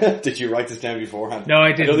 Did you write this down beforehand? No,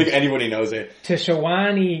 I didn't. I don't think anybody knows it.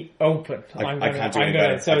 Tishwane Open. I can't do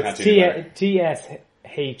it. So it's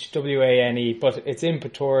TSHWANE, but it's in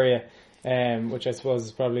Pretoria, which I suppose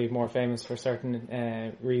is probably more famous for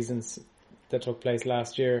certain reasons that took place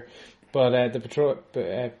last year. But the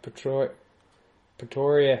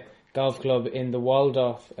Pretoria Golf Club in the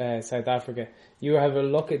Waldorf, South Africa. You have a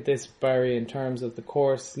look at this, Barry, in terms of the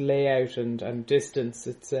course layout and distance.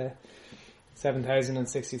 It's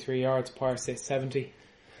 7,063 yards, par 670.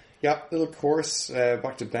 Yeah, little course,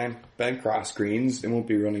 back to bent grass greens. It won't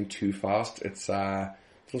be running too fast. It's a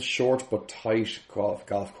little short but tight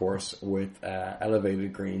golf course with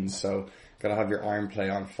elevated greens, so gotta have your iron play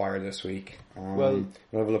on fire this week. We'll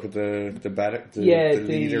have a look at the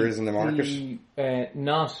leaders in the market.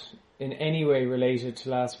 Not in any way related to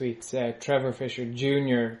last week's Trevor Fisher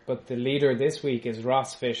Jr., but the leader this week is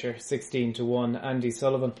Ross Fisher, 16-1. Andy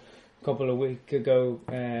Sullivan, a couple of weeks ago,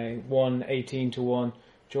 won 18-1.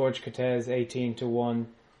 George Cortez, 18-1.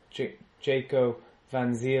 Jaco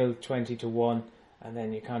Van Ziel, 20-1. And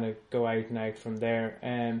then you kind of go out and out from there.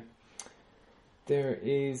 There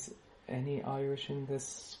is any Irish in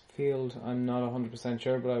this field? I'm not 100%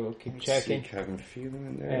 sure, but I will keep checking. Kevin Phelan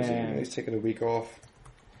in there. He's taking a week off.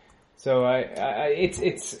 So it's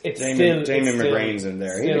Damien McGrain's in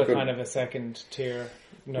there. Still kind of a second tier.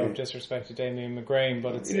 No disrespect to Damien McGrain,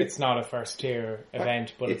 but it's not a first tier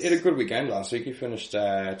event. But he had a good weekend last week. He finished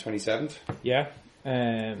 27th. Yeah.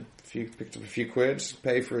 Picked up a few quid.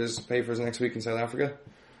 Pay for his next week in South Africa.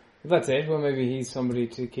 That's it. Well, maybe he's somebody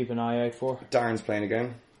to keep an eye out for. Darren's playing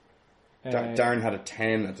again. Darren had a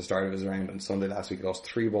 10 at the start of his round on Sunday last week. He lost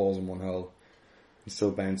 3 balls in 1 hole. He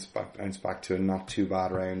still bounced back to a not too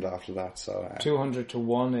bad round after that. So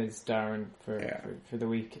 200-1 is Darren for the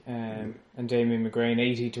week, and Damien McGrain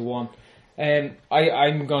 80-1.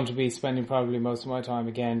 I'm going to be spending probably most of my time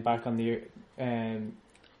again back on the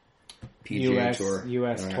US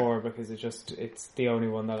tour because it's the only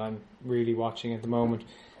one that I'm really watching at the moment.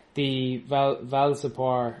 The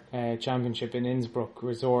Valsapar Championship in Innsbruck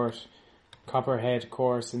Resort Copperhead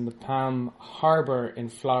course in the Palm Harbor in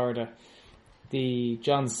Florida. The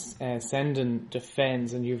John Senden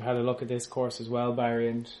defends, and you've had a look at this course as well, Barry,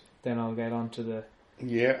 and then I'll get on to the...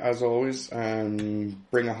 Yeah, as always,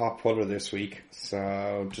 bring a hot putter this week.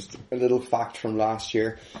 So just a little fact from last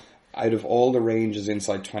year. Out of all the ranges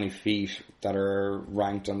inside 20 feet that are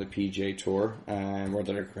ranked on the PGA Tour, or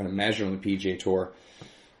that are kind of measured on the PGA Tour,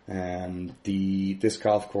 this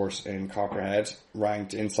golf course in Copperhead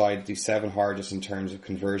ranked inside the 7 hardest in terms of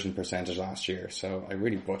conversion percentage last year. So I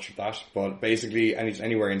really butchered that, but basically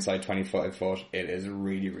anywhere inside 25 foot, it is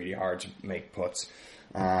really, really hard to make putts.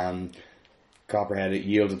 Copperhead, it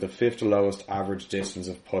yielded the 5th lowest average distance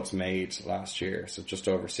of putts made last year, so just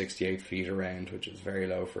over 68 feet around, which is very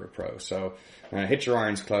low for a pro. So hit your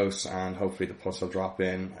irons close and hopefully the putts will drop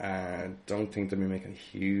in. Don't think they'll be making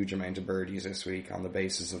a huge amount of birdies this week on the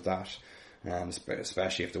basis of that,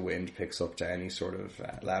 especially if the wind picks up to any sort of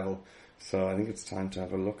level. So I think it's time to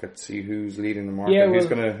have a look at see who's leading the market, who's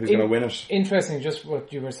gonna win it. Interesting, just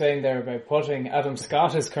what you were saying there about putting. Adam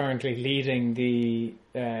Scott is currently leading the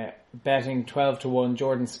betting 12-1.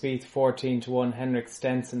 Jordan Spieth 14-1. Henrik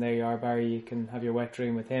Stenson, there you are, Barry. You can have your wet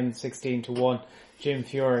dream with him. 16-1. Jim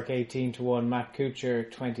Furyk 18-1. Matt Kuchar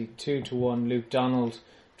 22-1. Luke Donald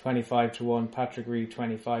 25-1. Patrick Reed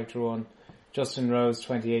 25-1. Justin Rose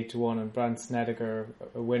 28-1, and Brandt Snedeker,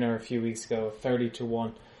 a winner a few weeks ago,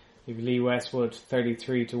 30-1. You've Lee Westwood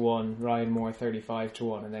 33-1, Ryan Moore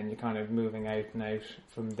 35-1, and then you're kind of moving out and out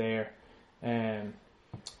from there.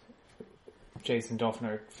 Jason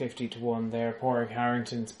Duffner 50-1 there. Padraig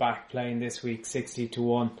Harrington's back playing this week,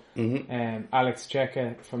 60-1. Alex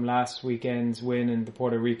Checa from last weekend's win in the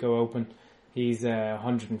Puerto Rico Open, he's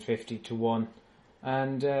 150-1.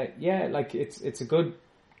 And it's a good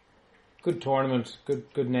tournament,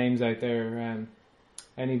 good names out there.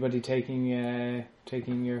 Anybody taking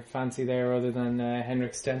your fancy there other than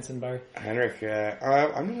Henrik Stenson, Barry? Henrik,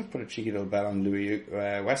 I'm going to put a cheeky little bet on Louis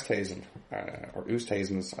Westhuizen, or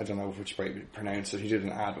Oosthuizen, I don't know which way you pronounce it. He did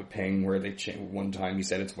an ad with Ping where one time he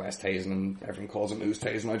said it's Westhuizen and everyone calls him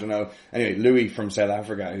Oosthuizen, I don't know. Anyway, Louis from South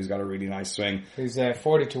Africa, who's got a really nice swing. Who's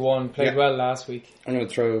 40-1, played well last week. I'm going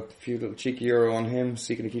to throw a few little cheeky euro on him,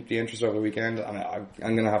 seeking to keep the interest over the weekend. And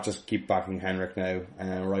I'm going to have to keep backing Henrik now,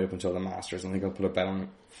 right up until the Masters. I think I'll put a bet on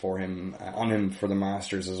him for the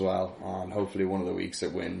Masters as well, and hopefully one of the weeks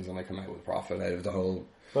it wins and I come out with profit out of the whole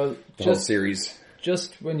series.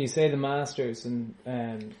 Just when you say the Masters, and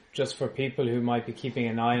just for people who might be keeping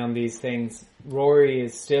an eye on these things, Rory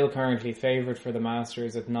is still currently favoured for the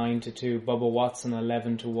Masters at 9-2, Bubba Watson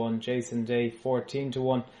 11-1, Jason Day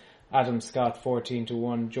 14-1, Adam Scott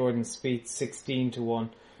 14-1, Jordan Spieth 16-1,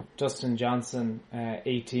 Dustin Johnson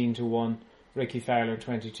 18-1, Ricky Fowler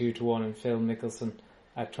 22-1, and Phil Mickelson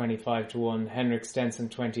at 25-1, Henrik Stenson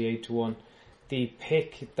 28-1. The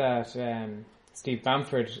pick that Steve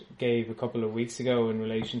Bamford gave a couple of weeks ago in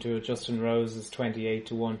relation to Justin Rose is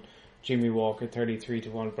 28-1, Jimmy Walker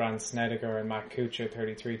 33-1, Brand Snedeker and Matt Kuchar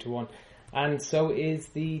 33-1, and so is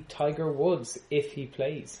the Tiger Woods if he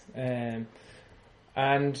plays.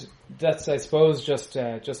 And that's, I suppose, just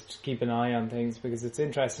keep an eye on things, because it's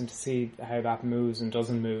interesting to see how that moves and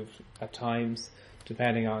doesn't move at times,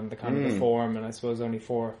 depending on the kind of the form. And I suppose only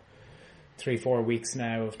 3-4 weeks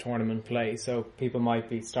now of tournament play, so people might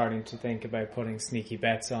be starting to think about putting sneaky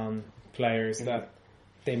bets on players that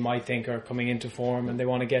they might think are coming into form, and they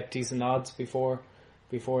want to get decent odds before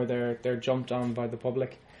they're jumped on by the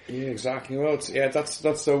public. Yeah, exactly. Well, that's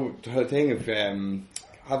the thing of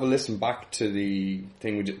have a listen back to the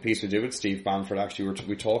piece we did with Steve Bamford. Actually,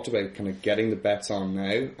 we talked about kind of getting the bets on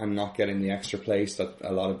now and not getting the extra place that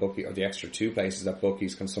a lot of bookies, or the extra 2 places that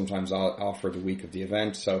bookies can sometimes offer the week of the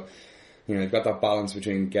event. So, you know, you've got that balance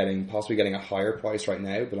between possibly getting a higher price right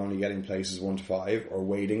now, but only getting places 1 to 5, or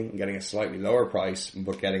waiting and getting a slightly lower price,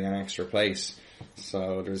 but getting an extra place.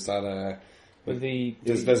 So there's that. But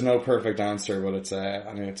there's no perfect answer, but it's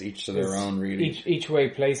I mean, it's each to their own, really. Each way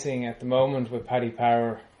placing at the moment with Paddy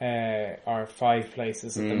Power are 5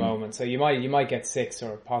 places at the moment, so you might get 6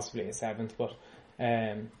 or possibly a 7th, but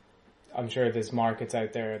I'm sure there's markets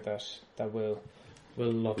out there that will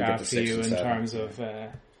look after you in terms of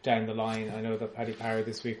down the line. I know that Paddy Power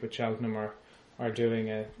this week with Cheltenham are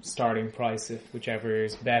doing a starting price, whichever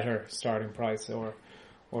is better starting price, or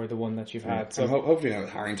the one that you've had. So hopefully now with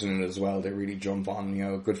Harrington in it as well, they really jump on, you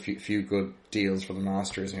know, a good few good deals for the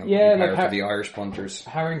Masters, you know, for the Irish punters.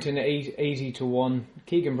 Harrington 80-1,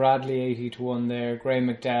 Keegan Bradley 80-1 there, Graham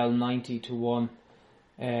McDowell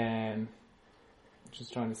 90-1.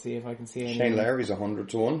 Just trying to see if I can see any. Shane Lowry's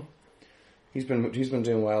 100-1. He's been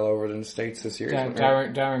doing well over in the States this year.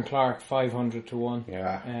 Darren Clark 500-1.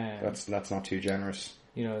 Yeah, that's not too generous.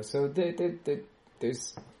 You know, so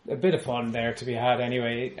there's a bit of fun there to be had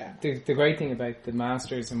anyway. The great thing about the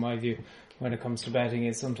Masters, in my view, when it comes to betting,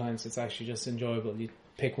 is sometimes it's actually just enjoyable. You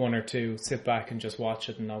pick 1 or 2, sit back and just watch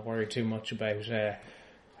it and not worry too much about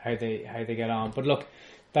how they get on. But look,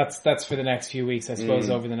 that's for the next few weeks. I suppose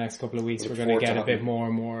over the next couple of weeks we're going to get a bit more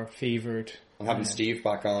and more fevered. And having Steve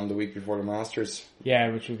back on the week before the Masters.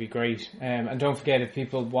 Yeah, which would be great. And don't forget, if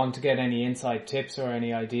people want to get any inside tips or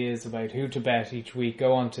any ideas about who to bet each week,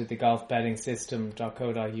 go on to the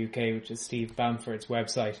golfbettingsystem.co.uk, which is Steve Bamford's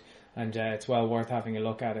website. And it's well worth having a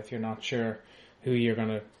look at if you're not sure who you're going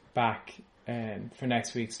to back for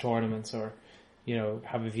next week's tournaments, or, you know,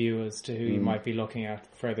 have a view as to who you might be looking at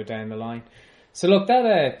further down the line. So look,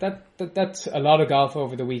 that's a lot of golf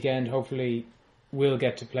over the weekend. Hopefully we'll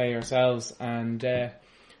get to play ourselves, and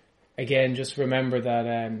again, just remember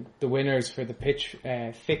that the winners for the Pitch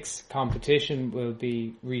Fix competition will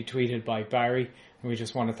be retweeted by Barry, and we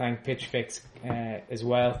just want to thank Pitch Fix as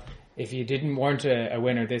well. If you weren't a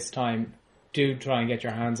winner this time, do try and get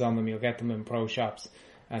your hands on them. You'll get them in pro shops,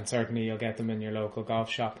 and certainly you'll get them in your local golf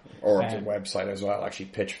shop. Or the website as well, actually,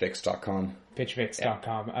 pitchfix.com.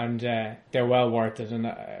 Pitchfix.com, and they're well worth it, and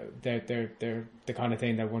they're the kind of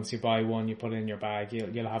thing that once you buy one, you put it in your bag,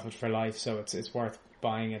 you'll have it for life, so it's worth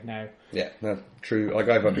buying it now. Yeah, no, true. Like,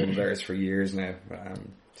 I've had one of theirs for years now,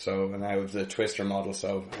 so now with the Twister model,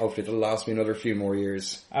 so hopefully it'll last me another few more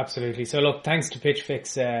years. Absolutely. So look, thanks to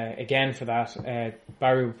Pitchfix again for that.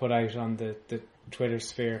 Barry will put out on the Twitter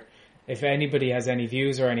sphere. If anybody has any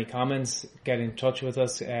views or any comments, get in touch with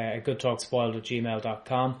us at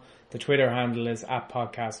goodtalkspoiled@gmail.com. The Twitter handle is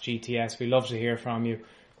 @podcastgts. We love to hear from you.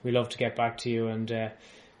 We love to get back to you and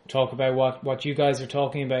talk about what you guys are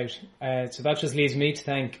talking about. So that just leaves me to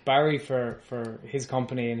thank Barry for his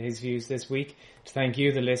company and his views this week. To thank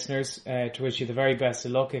you, the listeners, to wish you the very best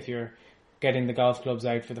of luck if you're getting the golf clubs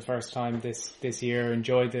out for the first time this year.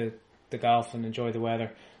 Enjoy the golf and enjoy the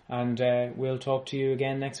weather. And we'll talk to you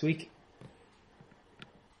again next week.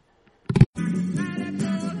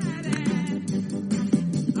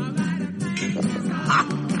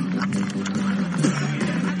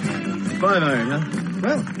 Five iron, huh?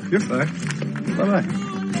 Well, you're fine. Bye-bye.